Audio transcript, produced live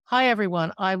Hi,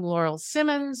 everyone. I'm Laurel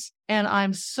Simmons, and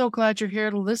I'm so glad you're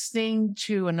here listening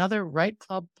to another Right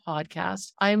Club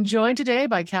podcast. I am joined today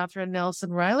by Catherine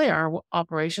Nelson Riley, our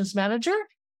operations manager.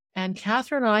 And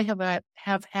Catherine and I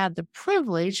have had the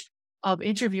privilege of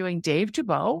interviewing Dave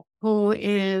Dubeau, who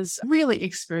is really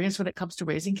experienced when it comes to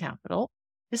raising capital.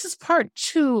 This is part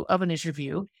 2 of an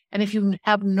interview. And if you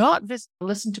have not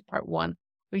listened to part 1,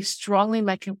 we strongly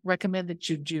recommend that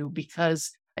you do,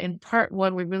 because in part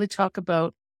 1, we really talk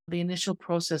about the initial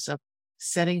process of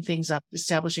setting things up,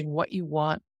 establishing what you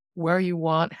want, where you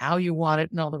want, how you want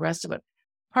it, and all the rest of it.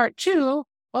 Part 2,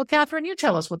 well, Catherine, you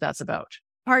tell us what that's about.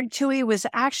 Part 2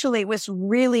 was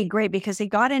really great because he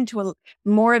got into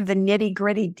more of the nitty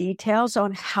gritty details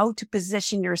on how to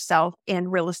position yourself in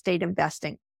real estate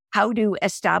investing, how to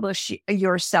establish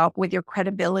yourself with your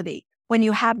credibility when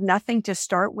you have nothing to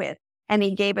start with. And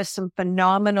he gave us some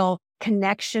phenomenal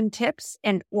connection tips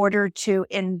in order to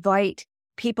invite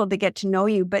people to get to know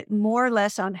you, but more or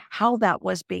less on how that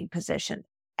was being positioned,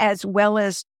 as well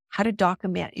as how to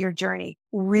document your journey.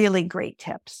 Really great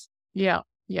tips. Yeah.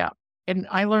 And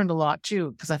I learned a lot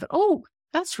too, because I thought, oh,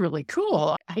 that's really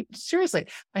cool. Seriously,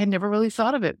 I had never really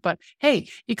thought of it. But hey,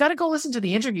 you got to go listen to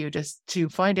the interview just to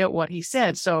find out what he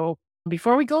said. So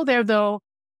before we go there, though,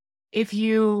 if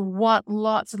you want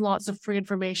lots and lots of free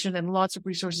information and lots of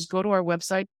resources, go to our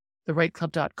website,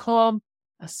 therightclub.com.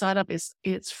 Sign up,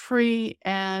 it's free,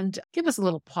 and give us a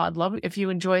little pod love if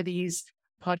you enjoy these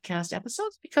podcast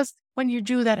episodes, because when you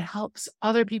do that, it helps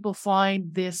other people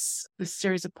find this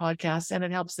series of podcasts, and it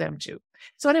helps them too.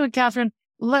 So anyway, Catherine,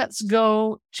 let's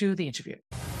go to the interview.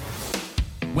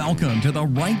 Welcome to the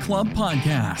Right Club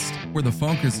podcast, where the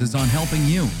focus is on helping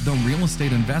you, the real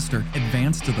estate investor,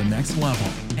 advance to the next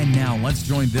level. And now let's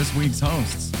join this week's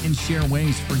hosts and share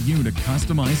ways for you to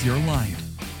customize your life.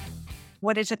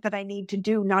 What is it that I need to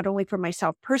do, not only for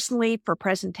myself personally, for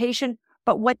presentation,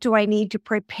 but what do I need to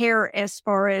prepare as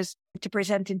far as to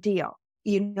present a deal?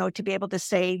 To be able to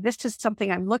say, this is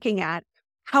something I'm looking at.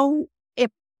 How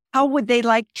would they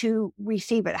like to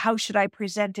receive it? How should I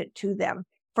present it to them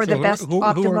for the best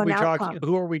optimum outcome?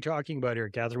 Who are we talking about here,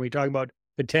 Catherine? Are we talking about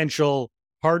potential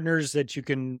partners that you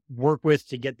can work with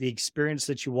to get the experience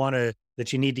that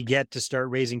you need to get to start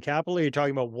raising capital? Or are you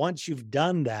talking about once you've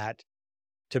done that,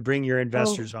 to bring your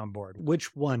investors on board?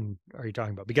 Which one are you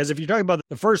talking about? Because if you're talking about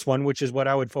the first one, which is what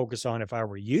I would focus on if I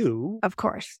were you. Of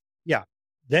course. Yeah.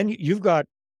 Then you've got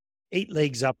 8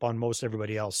 legs up on most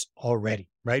everybody else already,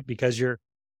 right? Because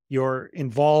you're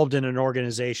involved in an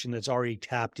organization that's already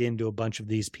tapped into a bunch of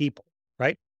these people,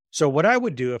 right? So what I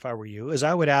would do if I were you is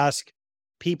I would ask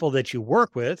people that you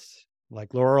work with,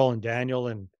 like Laurel and Daniel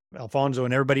and Alfonso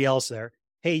and everybody else there,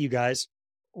 hey, you guys,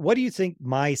 what do you think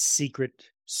my secret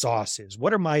sauce is?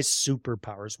 What are my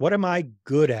superpowers? What am I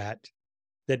good at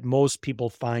that most people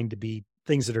find to be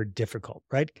things that are difficult,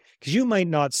 right? Because you might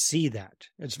not see that.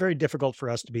 It's very difficult for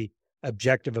us to be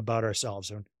objective about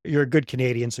ourselves. And you're a good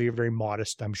Canadian, so you're very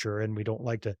modest, I'm sure, and we don't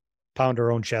like to pound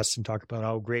our own chests and talk about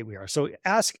how great we are. So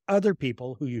ask other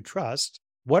people who you trust,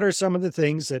 what are some of the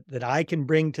things that I can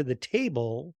bring to the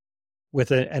table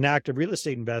with an active real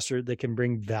estate investor that can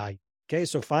bring value? Okay,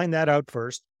 so find that out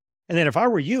first. And then if I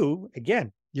were you,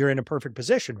 again, you're in a perfect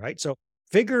position, right? So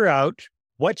figure out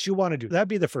what you want to do. That'd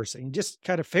be the first thing. Just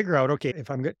kind of figure out, okay, if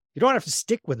I'm good, you don't have to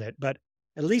stick with it, but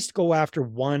at least go after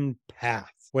one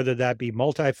path, whether that be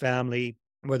multifamily,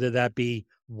 whether that be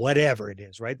whatever it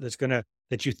is, right?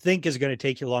 That you think is going to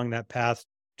take you along that path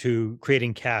to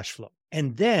creating cash flow.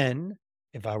 And then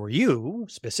if I were you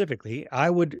specifically, I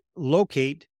would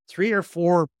locate 3 or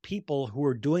 4 people who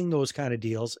are doing those kind of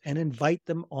deals and invite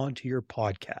them onto your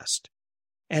podcast.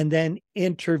 And then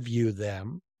interview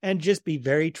them and just be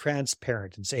very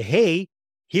transparent and say, hey,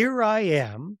 here I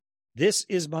am. This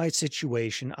is my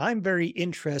situation. I'm very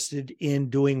interested in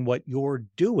doing what you're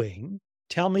doing.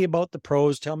 Tell me about the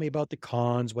pros. Tell me about the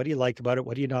cons. What do you like about it?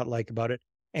 What do you not like about it?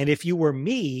 And if you were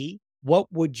me, what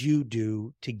would you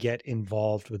do to get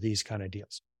involved with these kind of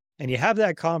deals? And you have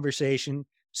that conversation,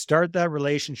 start that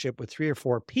relationship with 3 or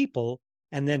 4 people,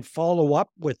 and then follow up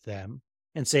with them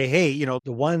and say, hey, the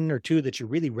 1 or 2 that you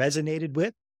really resonated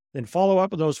with, then follow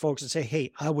up with those folks and say, hey,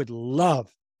 I would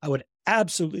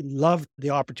absolutely love the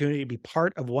opportunity to be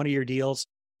part of one of your deals,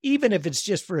 even if it's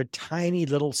just for a tiny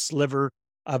little sliver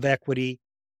of equity.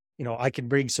 I can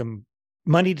bring some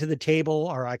money to the table,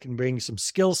 or I can bring some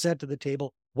skill set to the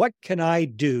table. What can I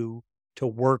do to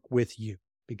work with you?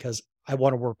 Because I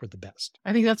want to work with the best.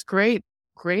 I think that's great.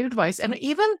 Great advice. And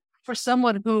even for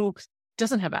someone who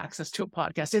doesn't have access to a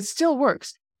podcast, it still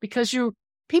works, because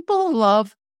people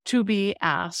love to be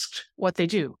asked what they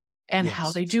do. and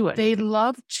how they do it. They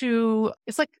love to,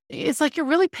 it's like you're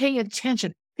really paying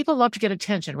attention. People love to get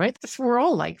attention, right? We're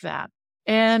all like that.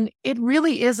 And it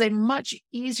really is a much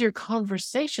easier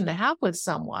conversation to have with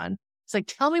someone. It's like,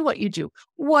 tell me what you do.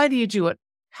 Why do you do it?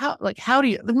 How do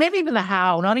you, maybe even the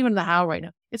how, not even the how right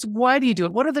now. It's why do you do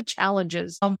it? What are the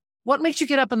challenges? What makes you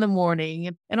get up in the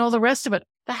morning and all the rest of it?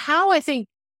 The how, I think,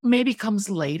 maybe comes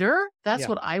later. That's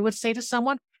what I would say to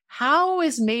someone. How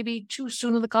is maybe too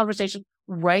soon in the conversation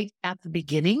right at the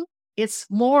beginning. It's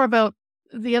more about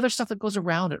the other stuff that goes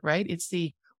around it, right? It's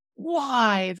the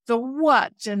why, the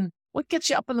what, and what gets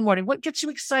you up in the morning? What gets you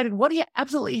excited? What do you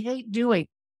absolutely hate doing?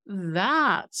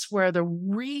 That's where the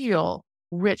real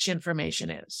rich information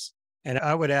is. And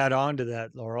I would add on to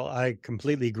that, Laurel. I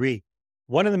completely agree.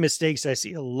 One of the mistakes I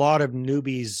see a lot of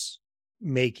newbies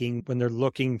making when they're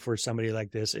looking for somebody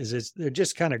like this is they're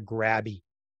just kind of grabby.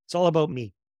 It's all about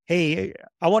me. Hey,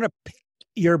 I want to pick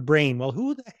your brain. Well,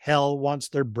 who the hell wants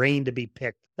their brain to be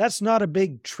picked? That's not a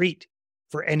big treat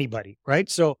for anybody, right?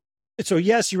 So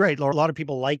yes, you're right, Laura. A lot of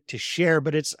people like to share,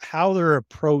 but it's how they're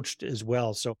approached as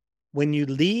well. So when you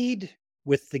lead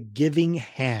with the giving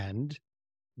hand,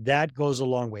 that goes a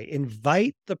long way.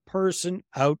 Invite the person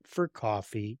out for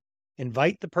coffee,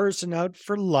 invite the person out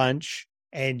for lunch,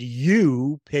 and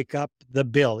you pick up the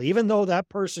bill. Even though that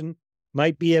person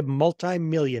might be a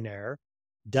multimillionaire,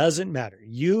 doesn't matter.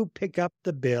 You pick up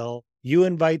the bill, you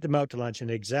invite them out to lunch,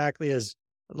 and exactly as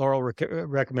Laurel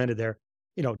recommended there,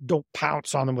 don't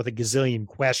pounce on them with a gazillion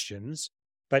questions,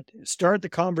 but start the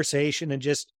conversation and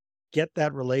just get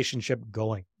that relationship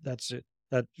going. That's it.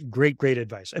 That's great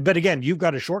advice. But again, you've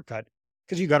got a shortcut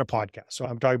because you got a podcast. So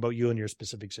I'm talking about you and your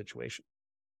specific situation.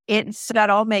 That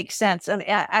all makes sense. And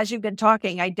as you've been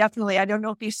talking, I don't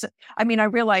know if I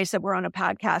realize that we're on a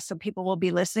podcast, so people will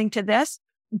be listening to this,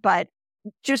 but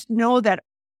just know that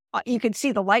you can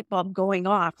see the light bulb going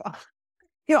off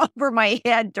over my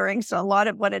head during a lot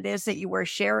of what it is that you were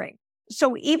sharing.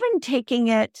 So even taking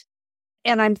it,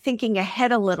 and I'm thinking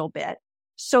ahead a little bit.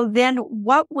 So then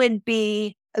what would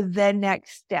be the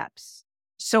next steps?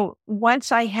 So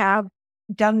once I have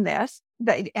done this,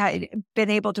 that I've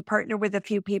been able to partner with a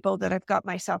few people, that I've got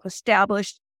myself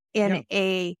established in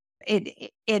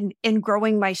in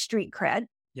growing my street cred,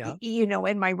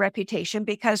 in my reputation,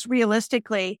 because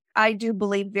realistically, I do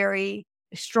believe very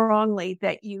strongly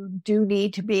that you do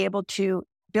need to be able to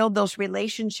build those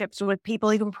relationships with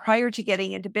people even prior to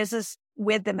getting into business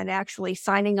with them and actually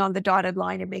signing on the dotted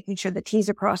line and making sure the T's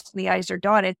are crossed and the I's are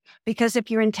dotted. Because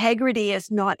if your integrity is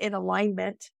not in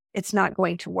alignment, it's not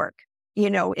going to work.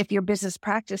 If your business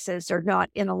practices are not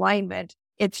in alignment,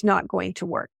 it's not going to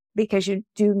work, because you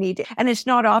do need it. And it's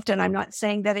not often, I'm not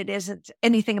saying that it isn't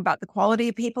anything about the quality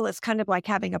of people. It's kind of like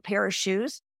having a pair of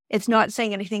shoes. It's not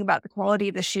saying anything about the quality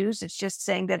of the shoes. It's just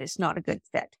saying that it's not a good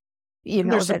fit.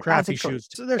 There's some crappy shoes.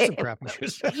 So there's some crappy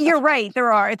shoes. You're right.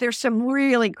 There's some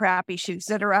really crappy shoes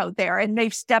that are out there, and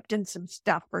they've stepped in some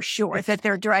stuff for sure that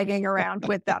they're dragging around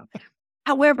with them.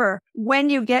 However, when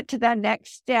you get to that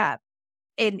next step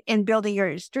in building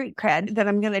your street cred, then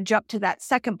I'm going to jump to that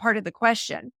second part of the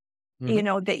question,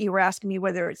 that you were asking me,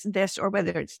 whether it's this or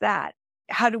whether it's that.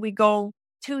 How do we go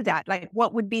to that? Like,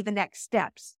 what would be the next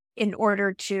steps in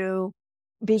order to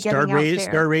be getting out there?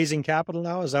 Start raising capital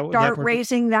now? Is that what? Start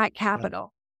raising that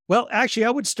capital. Well, actually,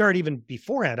 I would start even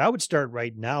beforehand. I would start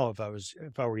right now if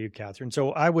I were you, Catherine.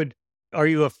 So are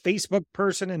you a Facebook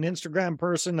person, an Instagram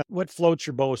person? What floats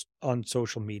your boat on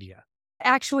social media?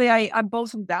 Actually, I'm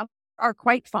both of them are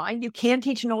quite fine. You can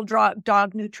teach an old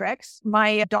dog new tricks.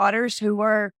 My daughters, who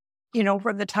were,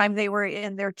 from the time they were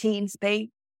in their teens, they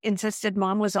insisted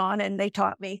mom was on, and they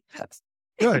taught me.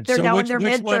 Good. They're now in their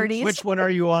mid-30s. Which one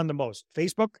are you on the most?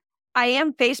 Facebook? I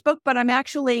am Facebook, but I'm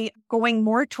actually going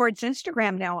more towards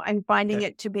Instagram now. I'm finding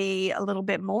it to be a little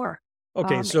bit more.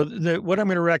 Okay. So what I'm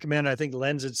going to recommend, I think,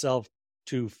 lends itself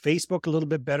to Facebook a little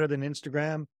bit better than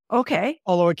Instagram. Okay.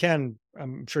 Although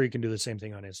I'm sure you can do the same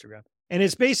thing on Instagram. And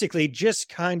it's basically just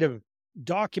kind of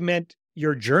document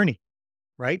your journey,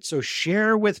 right? So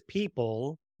share with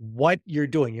people what you're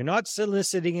doing. You're not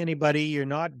soliciting anybody. You're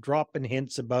not dropping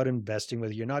hints about investing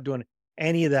with you. You're not doing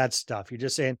any of that stuff. You're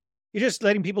just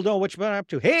letting people know what you've been up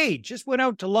to. Hey, just went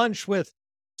out to lunch with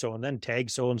so, and then tag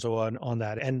so-and-so on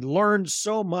that, and learn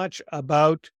so much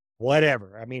about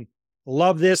whatever.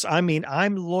 Love this.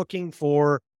 I'm looking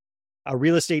for a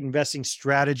real estate investing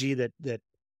strategy that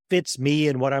fits me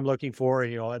and what I'm looking for.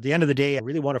 And, at the end of the day, I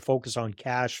really want to focus on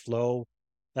cash flow.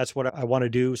 That's what I want to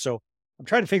do. So I'm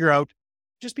trying to figure out,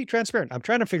 just be transparent. I'm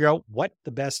trying to figure out what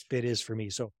the best fit is for me.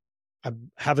 So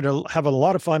I'm having a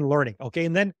lot of fun learning. Okay.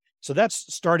 And then, so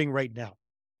that's starting right now.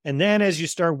 And then as you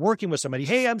start working with somebody,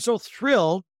 hey, I'm so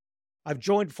thrilled I've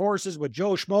joined forces with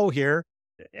Joe Schmo here,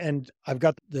 and I've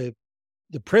got the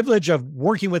privilege of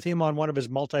working with him on one of his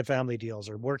multifamily deals,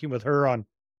 or working with her on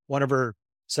one of her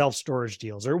self-storage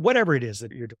deals, or whatever it is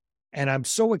that you're doing. And I'm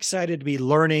so excited to be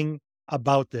learning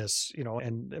about this,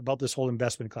 and about this whole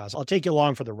investment class. I'll take you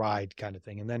along for the ride kind of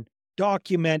thing, and then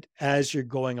document as you're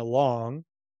going along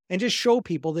and just show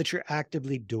people that you're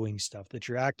actively doing stuff, that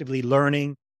you're actively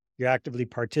learning, you're actively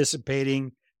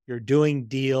participating, you're doing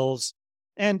deals.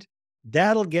 And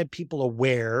that'll get people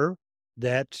aware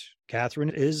that Catherine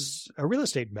is a real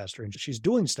estate investor and she's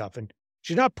doing stuff. And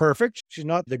she's not perfect. She's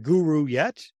not the guru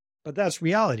yet, but that's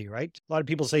reality, right? A lot of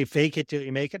people say fake it till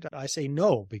you make it. I say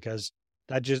no, because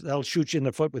that'll shoot you in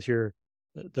the foot with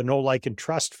the know, like, and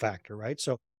trust factor, right?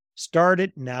 So start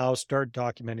it now, start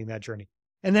documenting that journey.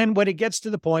 And then when it gets to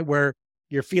the point where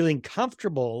you're feeling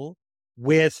comfortable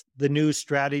with the new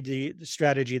strategy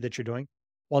that you're doing,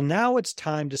 well, now it's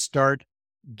time to start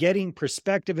getting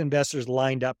prospective investors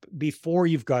lined up before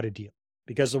you've got a deal.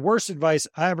 Because the worst advice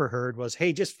I ever heard was,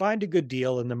 hey, just find a good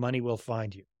deal and the money will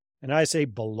find you. And I say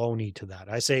baloney to that.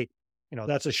 I say,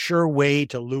 that's a sure way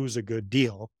to lose a good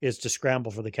deal, is to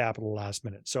scramble for the capital last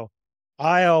minute. So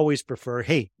I always prefer,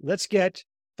 hey, let's get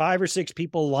 5 or 6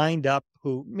 people lined up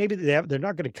who maybe they're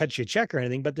not going to cut you a check or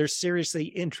anything, but they're seriously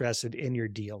interested in your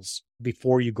deals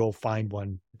before you go find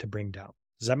one to bring down.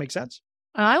 Does that make sense?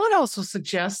 I would also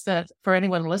suggest that for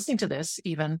anyone listening to this,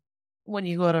 even when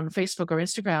you go out on Facebook or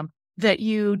Instagram, that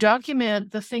you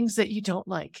document the things that you don't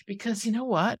like, because you know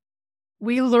what?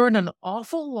 We learn an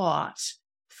awful lot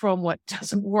from what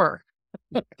doesn't work,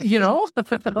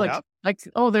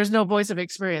 there's no voice of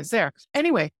experience there.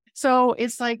 Anyway, so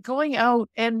it's like going out,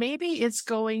 and maybe it's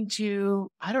going to,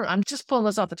 I'm just pulling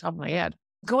this off the top of my head,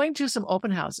 going to some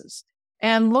open houses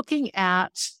and looking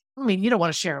at, you don't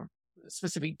want to share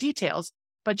specific details,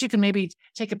 but you can maybe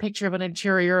take a picture of an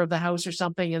interior of the house or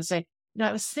something and say,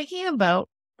 I was thinking about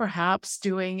perhaps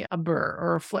doing a BRRRR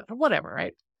or a flip or whatever,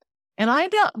 right? And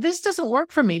this doesn't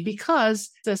work for me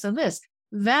because this and this.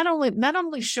 That not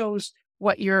only shows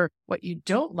what you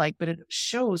don't like, but it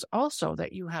shows also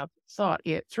that you have thought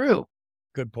it through.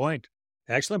 Good point.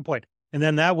 Excellent point. And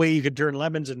then that way you could turn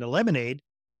lemons into lemonade.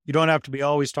 You don't have to be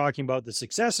always talking about the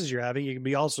successes you're having. You can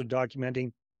be also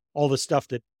documenting all the stuff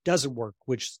that doesn't work,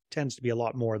 which tends to be a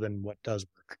lot more than what does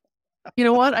work. You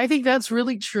know what? I think that's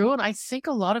really true. And I think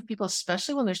a lot of people,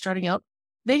 especially when they're starting out,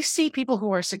 they see people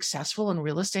who are successful in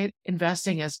real estate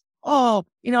investing as,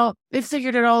 they've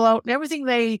figured it all out, and everything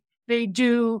they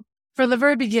do from the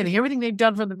very beginning, everything they've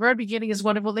done from the very beginning is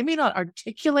wonderful. They may not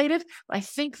articulate it, but I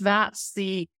think that's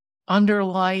the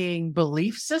underlying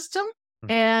belief system.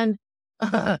 And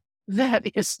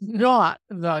that is not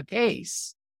the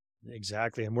case.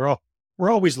 Exactly. And we're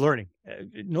always learning.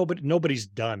 Nobody's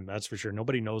done. That's for sure.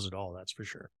 Nobody knows it all. That's for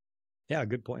sure. Yeah.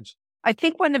 Good points. I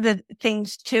think one of the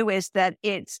things too is that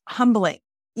it's humbling.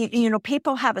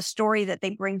 People have a story that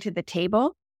they bring to the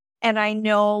table. And I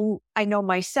know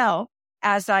myself,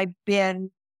 as I've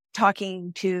been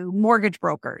talking to mortgage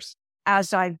brokers,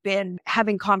 as I've been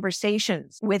having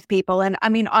conversations with people. And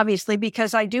obviously,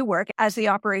 because I do work as the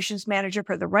operations manager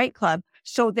for the Right Club.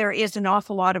 So there is an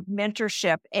awful lot of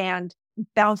mentorship and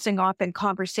bouncing off and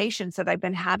conversations that I've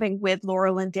been having with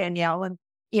Laurel and Danielle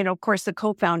and, of course, the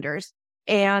co-founders.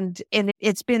 And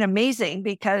it's been amazing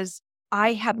because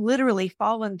I have literally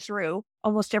fallen through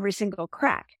almost every single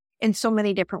crack in so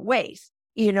many different ways,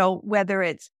 whether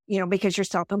it's, because you're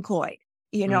self-employed,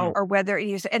 or whether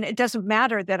and it doesn't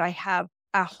matter that I have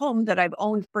a home that I've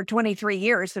owned for 23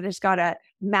 years that has got a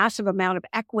massive amount of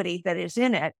equity that is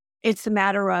in it. It's a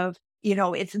matter of,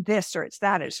 it's this or it's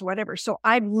that, it's whatever. So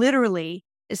I've literally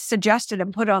suggested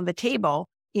and put on the table,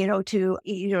 to,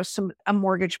 a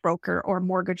mortgage broker or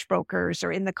mortgage brokers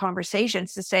or in the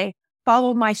conversations to say,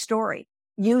 follow my story,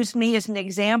 use me as an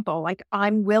example. Like,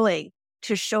 I'm willing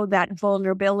to show that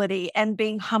vulnerability and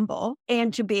being humble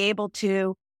and to be able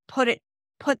to put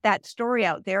that story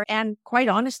out there. And quite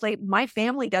honestly, my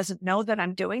family doesn't know that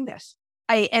I'm doing this.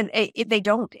 They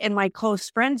don't, and my close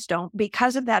friends don't,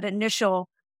 because of that initial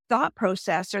thought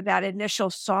process or that initial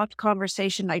soft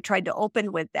conversation I tried to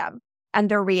open with them and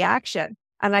their reaction.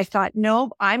 And I thought,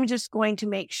 no, I'm just going to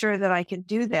make sure that I can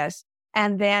do this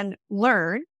and then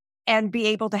learn and be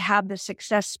able to have the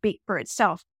success speak for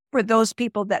itself for those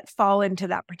people that fall into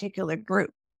that particular group.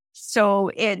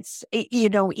 So it's,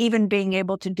 even being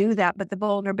able to do that, but the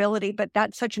vulnerability, but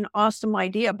that's such an awesome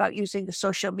idea about using the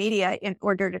social media in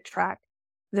order to track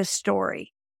the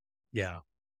story. Yeah.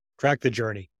 Track the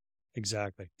journey.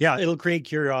 Exactly. Yeah. It'll create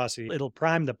curiosity. It'll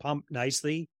prime the pump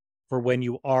nicely for when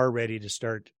you are ready to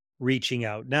start reaching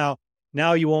out. Now,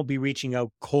 now you won't be reaching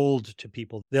out cold to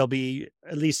people. They'll be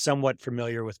at least somewhat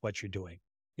familiar with what you're doing.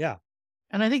 Yeah.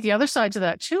 And I think the other side to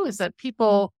that too is that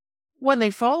people, when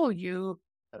they follow you,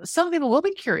 some people will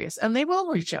be curious and they will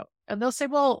reach out and they'll say,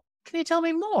 well, can you tell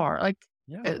me more? Like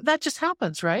that just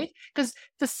happens, right? Because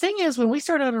the thing is, when we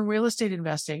start out in real estate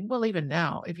investing, well, even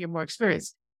now, if you're more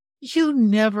experienced, you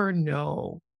never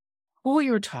know who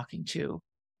you're talking to,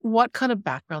 what kind of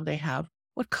background they have,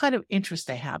 what kind of interest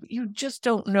they have. You just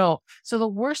don't know. So the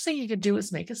worst thing you can do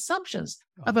is make assumptions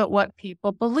about what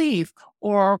people believe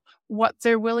or what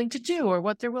they're willing to do or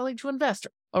what they're willing to invest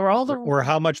or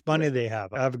how much money they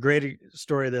have. I have a great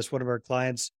story of this. One of our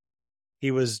clients,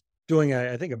 he was doing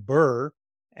I think a burr,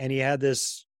 and he had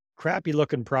this crappy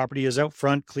looking property. He was out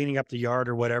front cleaning up the yard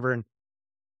or whatever. And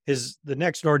the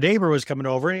next door neighbor was coming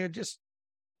over, and he was just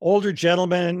older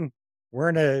gentleman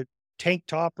wearing a tank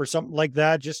top or something like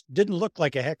that. Just didn't look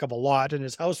like a heck of a lot. And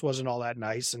his house wasn't all that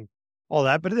nice and all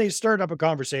that, but they started up a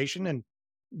conversation and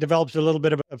developed a little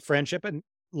bit of a friendship. And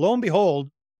lo and behold,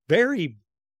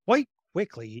 quite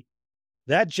quickly,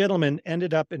 that gentleman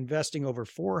ended up investing over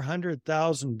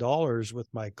 $400,000 with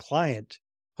my client,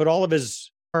 put all of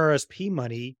his RSP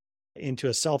money into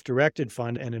a self-directed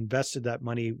fund and invested that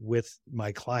money with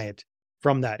my client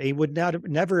from that. He would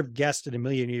never have guessed in a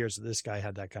million years that this guy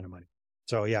had that kind of money.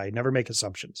 So yeah, you never make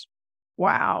assumptions.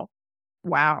 Wow.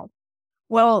 Well,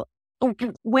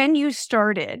 when you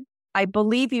started, I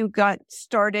believe you got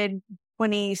started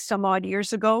 20 some odd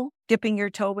years ago, dipping your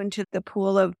toe into the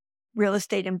pool of real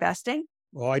estate investing.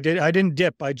 Well, I didn't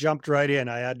dip. I jumped right in.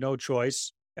 I had no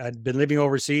choice. I'd been living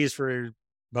overseas for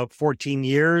about 14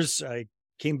 years. I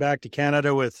came back to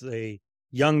Canada with a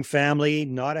young family,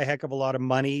 not a heck of a lot of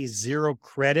money, zero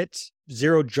credit,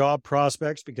 zero job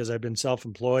prospects because I've been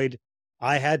self-employed.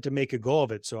 I had to make a go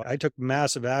of it. So I took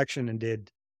massive action and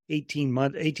did 18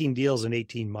 deals in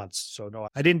 18 months. So no,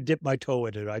 I didn't dip my toe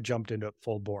in it. I jumped into it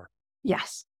full bore.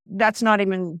 Yes. That's not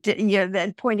even,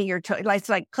 then pointing your toe. It's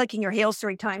like clicking your heels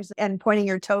 3 times and pointing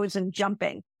your toes and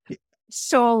jumping.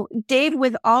 So Dave,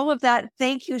 with all of that,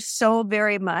 thank you so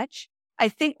very much. I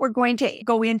think we're going to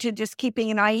go into just keeping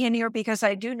an eye in here because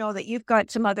I do know that you've got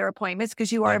some other appointments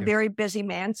because you are a very busy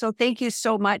man. So thank you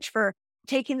so much for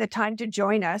taking the time to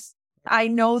join us. I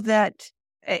know that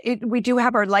we do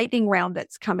have our lightning round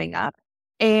that's coming up.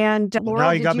 And Laurel, now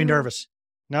you got me nervous.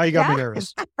 Now you got me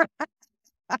nervous.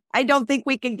 I don't think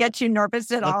we can get you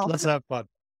nervous at all. Let's have fun.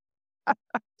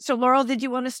 So Laurel, did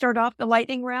you want to start off the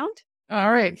lightning round?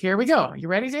 All right, here we go. You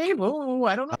ready, Dave? Oh,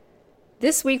 I don't know.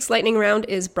 This week's lightning round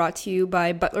is brought to you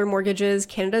by Butler Mortgages,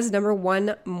 Canada's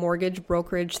 #1 mortgage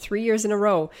brokerage 3 years in a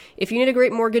row. If you need a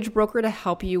great mortgage broker to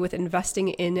help you with investing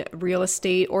in real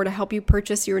estate or to help you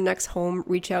purchase your next home,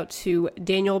 reach out to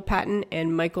Daniel Patton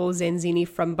and Michael Zanzini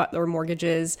from Butler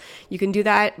Mortgages. You can do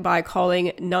that by calling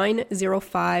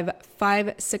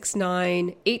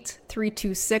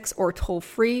 905-569-8326 or toll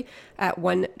free at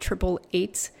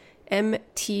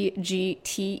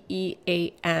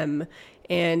 1-888-MTGTEAM.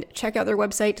 And check out their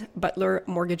website,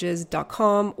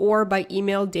 butlermortgages.com, or by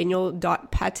email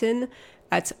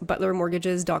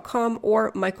daniel.patton@butlermortgages.com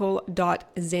or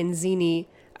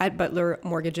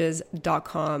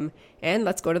michael.zanzini@butlermortgages.com. And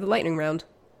let's go to the lightning round.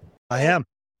 I am.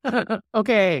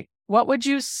 Okay. What would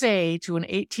you say to an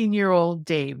 18-year-old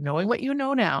Dave, knowing what you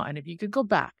know now? And if you could go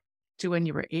back to when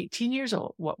you were 18 years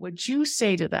old, what would you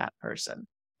say to that person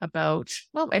about,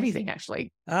 well, anything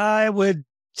actually? I would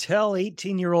tell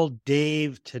 18-year-old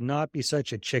Dave to not be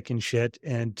such a chicken shit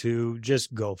and to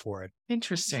just go for it.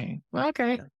 Interesting.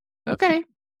 Okay. Okay.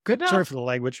 Good enough. Sorry for the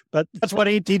language, but that's what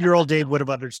 18-year-old Dave would have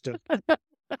understood.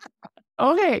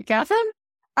 Okay. Catherine?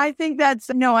 I think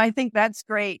that's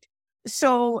great.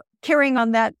 So carrying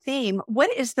on that theme,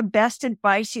 what is the best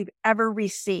advice you've ever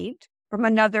received from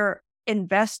another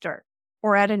investor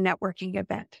or at a networking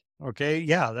event? Okay.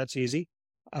 Yeah, that's easy.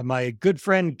 My good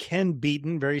friend, Ken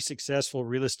Beaton, very successful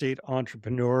real estate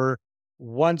entrepreneur,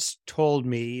 once told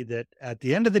me that at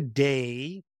the end of the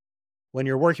day, when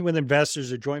you're working with investors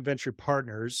or joint venture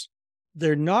partners,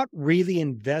 they're not really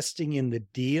investing in the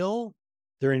deal.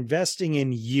 They're investing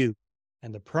in you.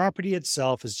 And the property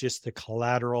itself is just the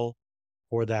collateral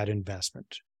for that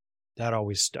investment. That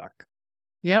always stuck.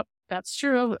 Yep, that's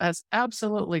true. That's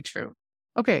absolutely true.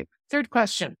 Okay. Third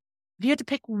question. If you had to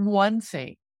pick one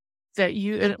thing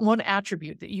one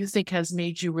attribute that you think has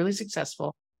made you really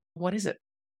successful, what is it?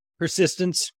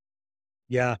 Persistence.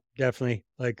 Yeah, definitely.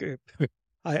 Like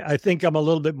I think I'm a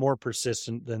little bit more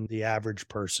persistent than the average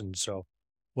person. So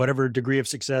whatever degree of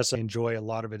success I enjoy, a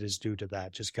lot of it is due to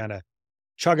that. Just kind of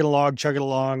chugging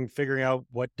along, figuring out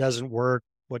what doesn't work.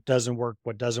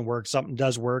 Something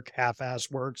does work,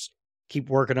 half-ass works. keep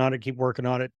working on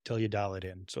it till you dial it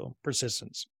in. So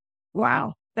persistence.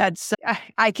 Wow.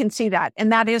 I can see that.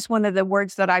 And that is one of the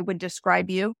words that I would describe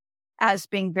you as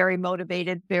being very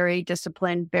motivated, very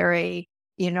disciplined, very,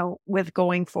 with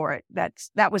going for it.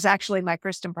 That was actually my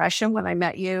first impression when I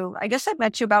met you. I guess I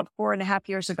met you about 4.5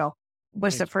 years ago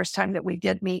was the first time that we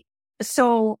did meet.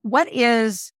 So what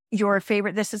is your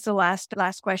favorite? This is the last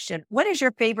question. What is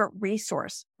your favorite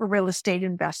resource for real estate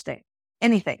investing?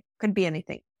 Anything, could be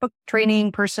anything. Book,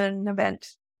 training, person,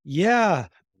 event. Yeah.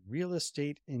 Real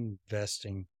estate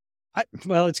investing.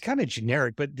 Well, it's kind of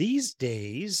generic, but these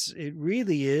days it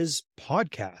really is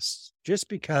podcasts, just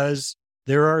because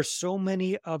there are so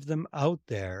many of them out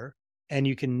there and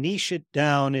you can niche it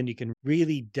down and you can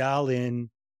really dial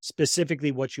in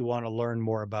specifically what you want to learn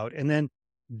more about. And then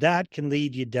that can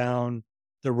lead you down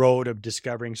the road of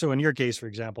discovering. So in your case, for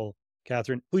example,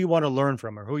 Catherine, who you want to learn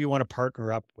from or who you want to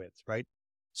partner up with, right?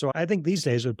 So I think these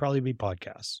days would probably be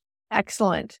podcasts.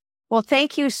 Excellent. Well,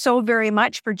 thank you so very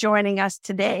much for joining us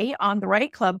today on the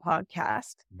Right Club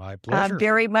podcast. My pleasure.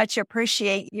 Very much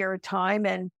appreciate your time.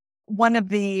 And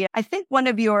I think one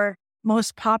of your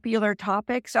most popular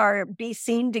topics are be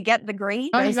seen to get the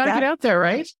green. Oh, you got to get out there,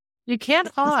 right? You can't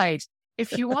hide.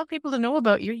 If you want people to know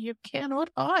about you, you cannot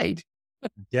hide.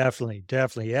 Definitely.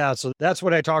 Yeah. So that's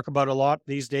what I talk about a lot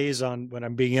these days when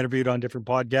I'm being interviewed on different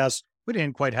podcasts. We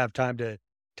didn't quite have time to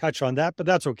touch on that, but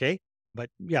that's okay. But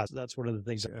yeah, that's one of the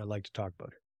things that I like to talk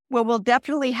about. Well, we'll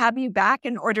definitely have you back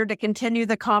in order to continue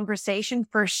the conversation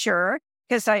for sure,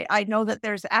 because I know that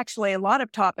there's actually a lot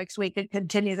of topics we could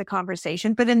continue the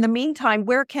conversation. But in the meantime,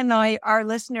 where can our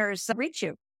listeners reach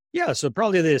you? Yeah, so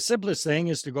probably the simplest thing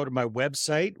is to go to my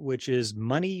website, which is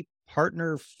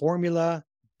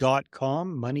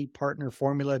moneypartnerformula.com,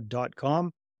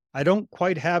 moneypartnerformula.com. I don't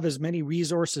quite have as many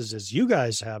resources as you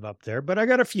guys have up there, but I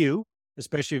got a few.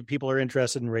 Especially if people are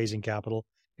interested in raising capital.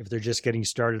 If they're just getting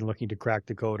started and looking to crack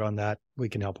the code on that, we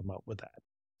can help them out with that.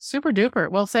 Super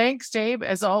duper. Well, thanks, Dave.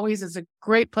 As always, it's a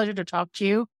great pleasure to talk to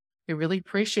you. We really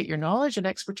appreciate your knowledge and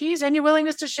expertise and your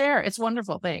willingness to share. It's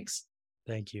wonderful. Thanks.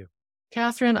 Thank you.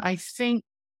 Catherine, I think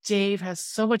Dave has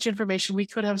so much information. We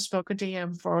could have spoken to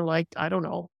him for 2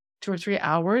 or 3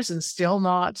 hours and still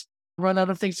not run out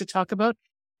of things to talk about.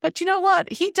 But you know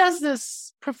what? He does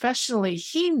this professionally.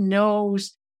 He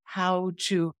knows how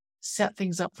to set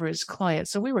things up for his clients.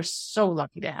 So we were so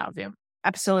lucky to have him.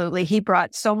 Absolutely. He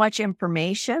brought so much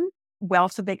information,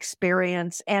 wealth of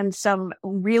experience, and some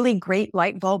really great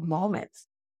light bulb moments.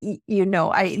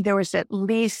 There was at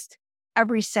least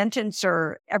every sentence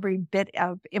or every bit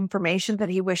of information that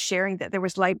he was sharing that there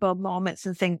was light bulb moments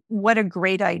and saying, what a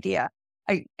great idea.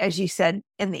 As you said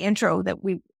in the intro, that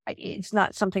it's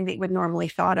not something that you would normally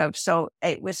thought of. So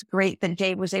it was great that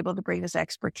Dave was able to bring his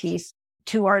expertise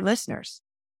to our listeners.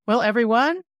 Well,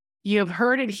 everyone, you've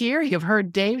heard it here. You've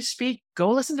heard Dave speak.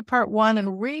 Go listen to part 1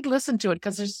 and listen to it,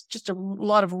 because there's just a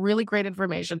lot of really great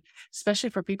information, especially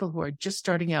for people who are just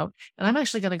starting out. And I'm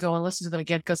actually going to go and listen to them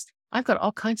again, because I've got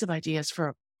all kinds of ideas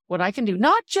for what I can do,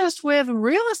 not just with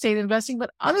real estate investing, but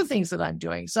other things that I'm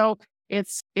doing. So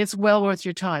it's well worth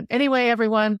your time. Anyway,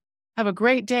 everyone, have a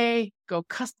great day. Go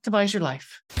customize your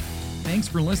life. Thanks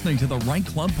for listening to the Right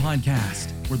Club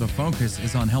podcast, where the focus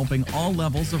is on helping all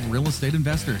levels of real estate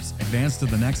investors advance to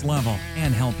the next level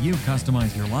and help you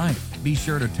customize your life. Be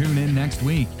sure to tune in next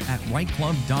week at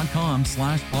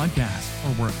rightclub.com/podcast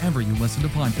or wherever you listen to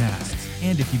podcasts.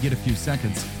 And if you get a few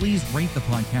seconds, please rate the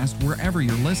podcast wherever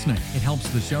you're listening. It helps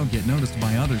the show get noticed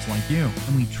by others like you,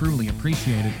 and we truly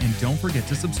appreciate it. And don't forget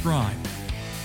to subscribe.